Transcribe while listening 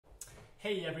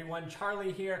Hey everyone,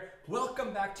 Charlie here.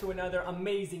 Welcome back to another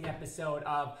amazing episode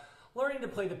of Learning to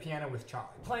Play the Piano with Charlie.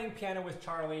 Playing piano with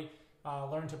Charlie,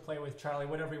 learn to play with Charlie,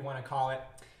 whatever you want to call it.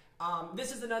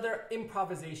 This is another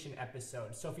improvisation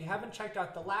episode. So if you haven't checked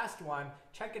out the last one,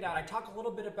 check it out. I talk a little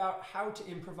bit about how to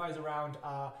improvise around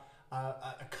a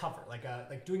cover,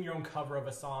 like doing your own cover of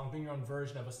a song, doing your own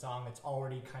version of a song that's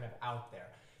already kind of out there.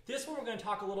 This one we're going to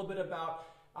talk a little bit about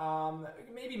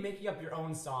maybe making up your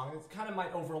own song. It's kind of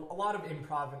might a lot of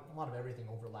improv and a lot of everything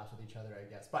overlaps with each other, I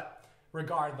guess. But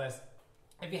regardless,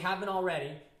 if you haven't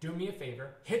already, do me a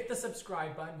favor, hit the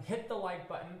subscribe button, hit the like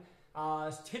button,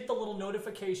 hit the little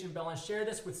notification bell, and share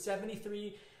this with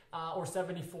 73 or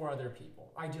 74 other people,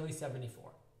 ideally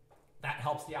 74. That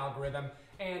helps the algorithm,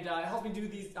 and it helps me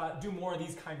do more of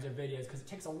these kinds of videos because it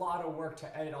takes a lot of work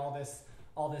to edit all this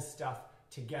stuff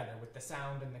together with the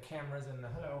sound and the cameras and the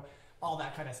hello, all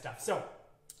that kind of stuff. So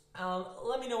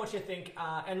let me know what you think,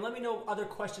 and let me know other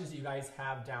questions that you guys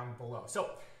have down below.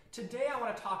 So today I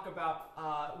want to talk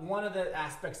about one of the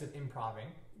aspects of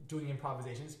doing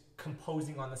improvisations,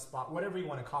 composing on the spot, whatever you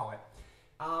want to call it.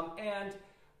 And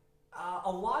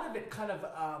a lot of it kind of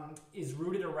is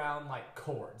rooted around like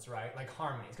chords, right? Like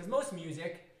harmonies. Because most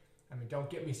music, I mean, don't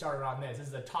get me started on this. This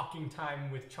is a Talking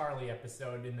Time with Charlie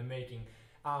episode in the making.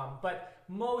 But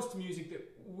most music that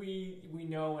we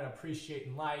know and appreciate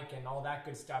and like and all that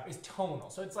good stuff is tonal.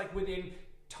 So it's like within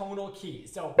tonal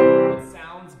keys. So it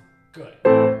sounds good,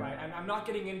 right? And I'm not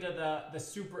getting into the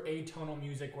super atonal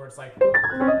music where it's like,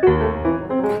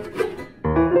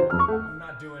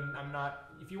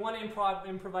 if you want to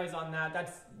improvise on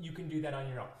that, you can do that on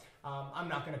your own. I'm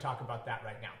not going to talk about that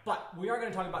right now. But we are going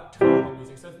to talk about tonal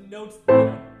music. So notes,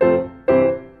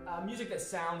 music that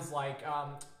sounds like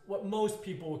what most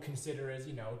people would consider as,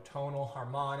 tonal,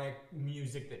 harmonic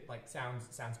music that like sounds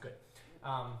good.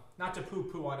 Not to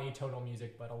poo-poo on atonal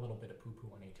music, but a little bit of poo-poo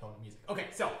on atonal music. Okay,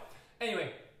 so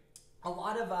anyway, a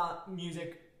lot of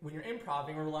music when you're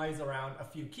improvising relies around a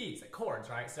few keys, like chords,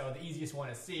 right? So the easiest one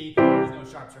is C. There's no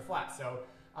sharps or flats. So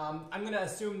I'm going to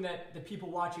assume that the people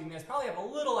watching this probably have a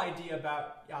little idea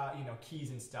about keys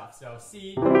and stuff. So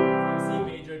C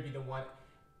major would be the one.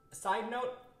 Side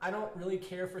note, I don't really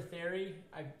care for theory.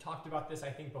 I've talked about this, I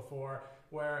think, before,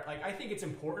 where I think it's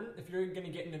important if you're going to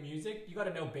get into music, you got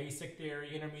to know basic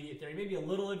theory, intermediate theory, maybe a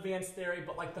little advanced theory,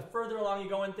 but the further along you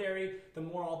go in theory, the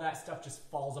more all that stuff just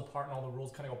falls apart and all the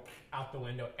rules kind of go out the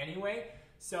window anyway.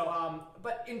 So,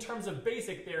 but in terms of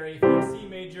basic theory, if you're C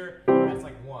major, that's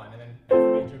like 1, and then F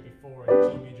major would be 4, and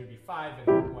G major would be 5,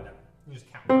 and whatever. You just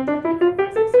count 1, 2, 3, 4,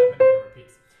 5, 6, 7, and it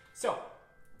repeats. So,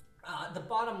 the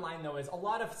bottom line though is a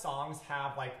lot of songs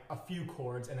have like a few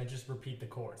chords and they just repeat the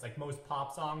chords. Like most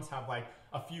pop songs have like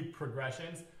a few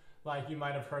progressions. Like you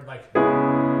might have heard like, right?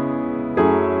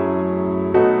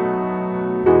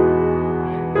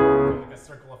 Like a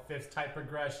circle of fifths type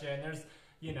progression. There's,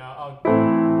 it's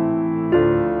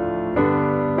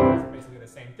basically the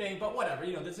same thing, but whatever,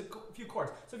 there's a few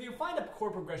chords. So if you find a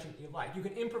chord progression you like, you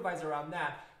can improvise around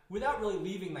that without really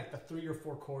leaving like the 3 or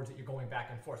 4 chords that you're going back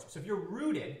and forth. So if you're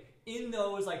rooted in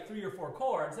those like 3 or 4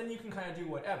 chords, then you can kind of do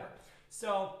whatever.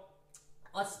 So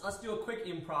let's do a quick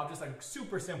improv, just like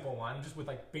super simple one, just with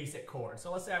like basic chords.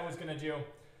 So let's say I was gonna do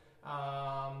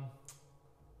A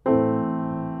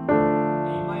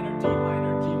minor, D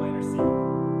minor, G minor, C.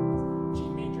 G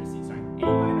major, C, sorry. A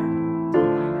minor, D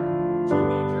minor, G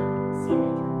major, C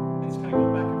major. And just kind of go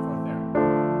back and forth there.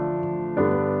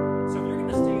 So if you're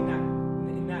gonna stay in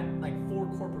that like 4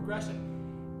 chord progression,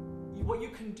 what you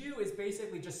can do is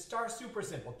basically just start super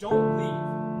simple. Don't leave.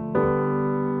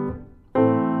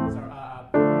 Sorry, I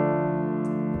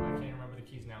can't remember the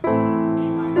keys now. A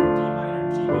minor, D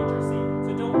minor, G major, C.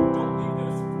 So don't leave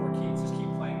those 4 keys. Just keep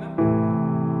playing them.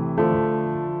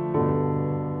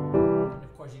 And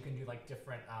of course, you can do like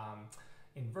different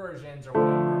inversions or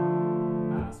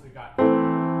whatever. So we got.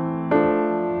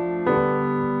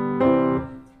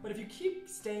 But if you keep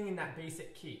staying in that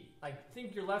basic key, like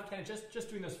think your left hand just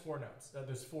doing those 4 notes,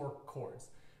 those 4 chords,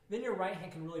 then your right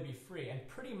hand can really be free. And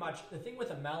pretty much the thing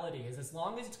with a melody is as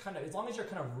long as you're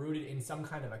kind of rooted in some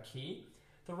kind of a key,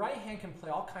 the right hand can play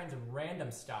all kinds of random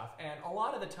stuff, and a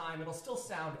lot of the time it'll still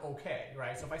sound okay,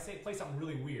 right? So if I play something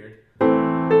really weird,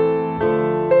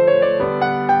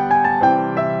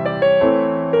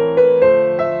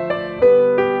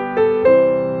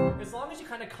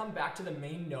 kind of come back to the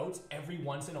main notes every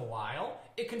once in a while,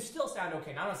 it can still sound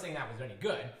okay. Now, I'm not saying that was any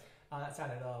good. That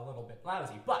sounded a little bit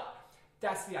lousy, but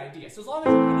that's the idea. So as long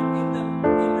as you're kind of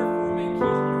in your 4 main keys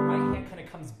and your right hand kind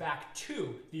of comes back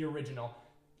to the original,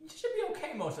 you should be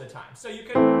okay most of the time. So you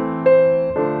can.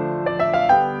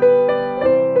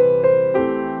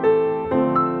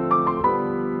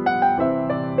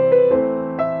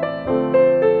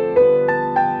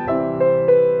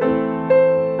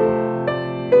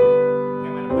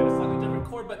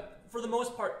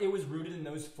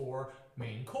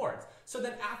 chords. So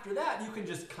then after that, you can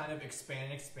just kind of expand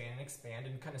and expand and expand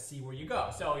and kind of see where you go.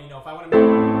 So, you know, if I want to make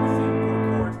the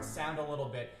same 4 chords sound a little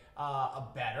bit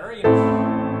better, you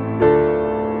know.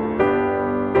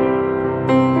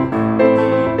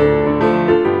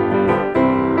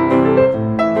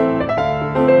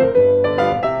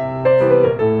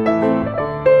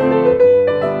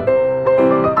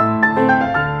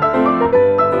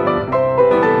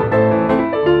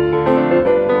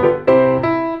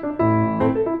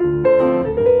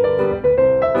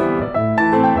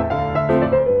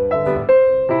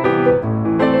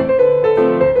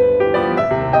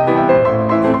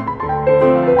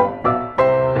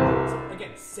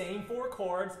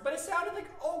 But it sounded like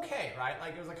okay, right?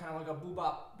 Like it was like kind of like a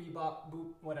boop-bop, bebop,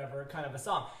 boop, whatever kind of a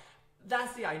song.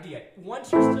 That's the idea.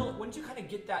 Once you kind of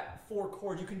get that 4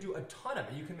 chords, you can do a ton of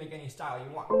it. You can make any style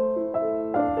you want.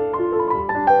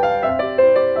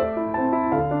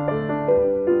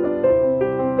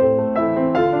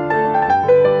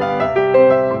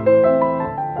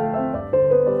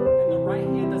 And the right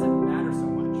hand doesn't matter so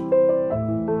much.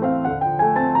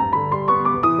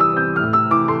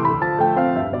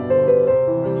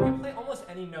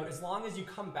 Any note as long as you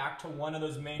come back to one of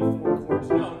those main 4 chords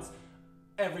notes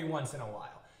every once in a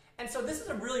while. And so this is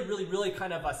a really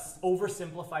kind of a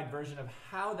oversimplified version of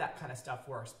how that kind of stuff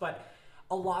works. But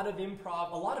a lot of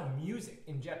improv, a lot of music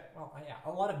in general, well, yeah,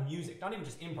 a lot of music, not even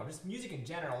just improv, just music in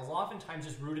general is oftentimes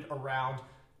just rooted around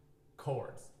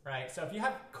chords, right? So if you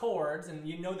have chords and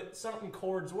you know that certain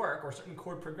chords work or certain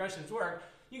chord progressions work,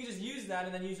 you can just use that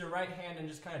and then use your right hand and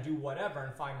just kind of do whatever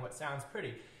and find what sounds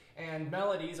pretty. And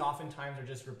melodies oftentimes are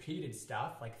just repeated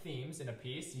stuff, like themes in a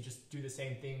piece. You just do the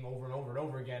same thing over and over and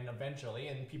over again eventually,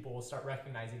 and people will start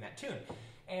recognizing that tune.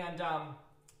 And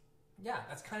yeah,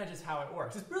 that's kind of just how it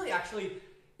works. It's really actually,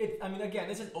 I mean, again,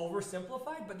 this is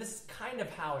oversimplified, but this is kind of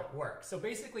how it works. So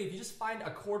basically, if you just find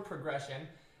a chord progression,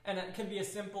 and it can be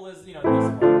as simple as, you know, this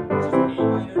one, which is A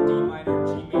minor, D minor,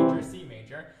 G major, C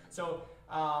major. So,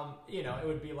 you know, it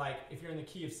would be like, if you're in the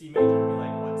key of C major, it would be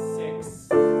like, what, 6,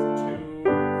 2,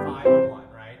 5, 1,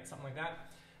 right? Something like that.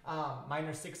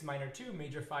 Minor 6, minor 2,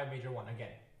 major 5, major 1.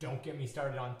 Again, don't get me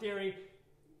started on theory.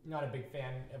 Not a big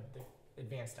fan of the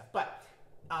advanced stuff. But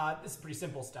this is pretty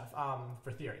simple stuff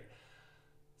for theory.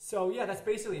 So yeah, that's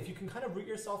basically, if you can kind of root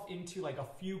yourself into like a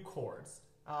few chords,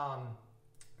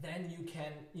 then you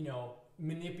can, you know,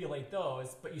 manipulate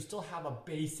those, but you still have a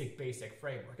basic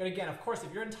framework. And again, of course,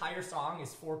 if your entire song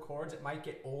is 4 chords, it might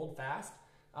get old fast.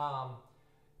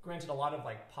 Granted, a lot of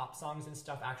like pop songs and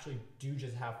stuff actually do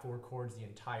just have 4 chords the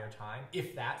entire time.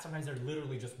 If that, sometimes they're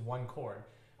literally just 1 chord.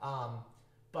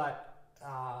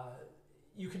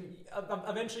 You can,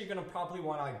 eventually you're gonna probably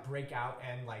wanna like break out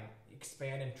and like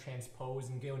expand and transpose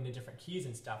and go into different keys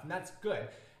and stuff, and that's good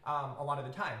a lot of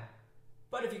the time.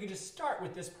 But if you can just start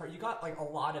with this part, you got like a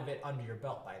lot of it under your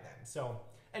belt by then. So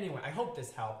anyway, I hope this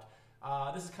helped.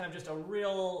 This is kind of just a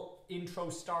real intro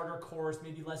starter course,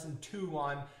 maybe lesson 2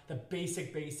 on the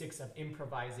basics of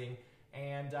improvising.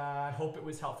 And I hope it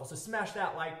was helpful. So smash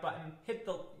that like button,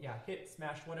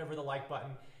 smash whatever the like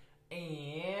button,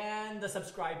 and the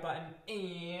subscribe button,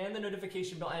 and the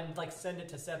notification bell, and like send it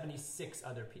to 76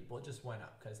 other people. It just went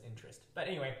up because interest. But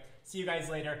anyway, see you guys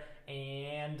later,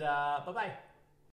 and bye-bye.